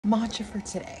Matcha for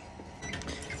today.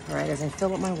 All right, as I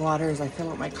fill up my water, as I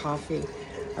fill up my coffee,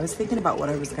 I was thinking about what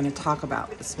I was going to talk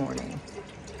about this morning.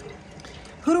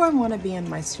 Who do I want to be in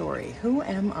my story? Who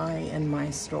am I in my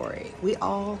story? We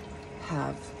all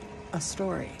have a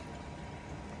story.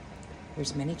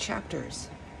 There's many chapters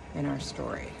in our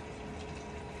story.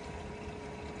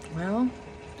 Well,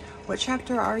 what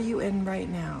chapter are you in right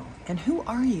now? And who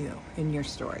are you in your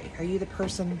story? Are you the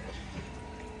person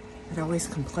that always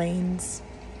complains?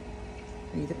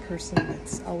 Are you the person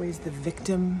that's always the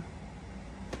victim?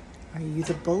 Are you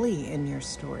the bully in your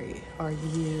story? Are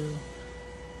you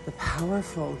the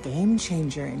powerful game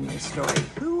changer in your story?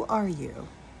 Who are you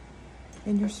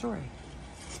in your story?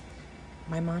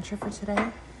 My mantra for today?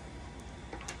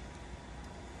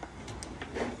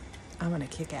 I'm gonna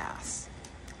kick ass.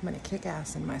 I'm gonna kick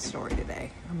ass in my story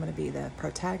today. I'm gonna be the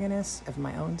protagonist of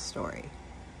my own story.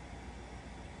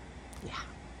 Yeah.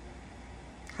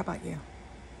 How about you?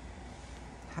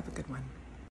 Have a good one.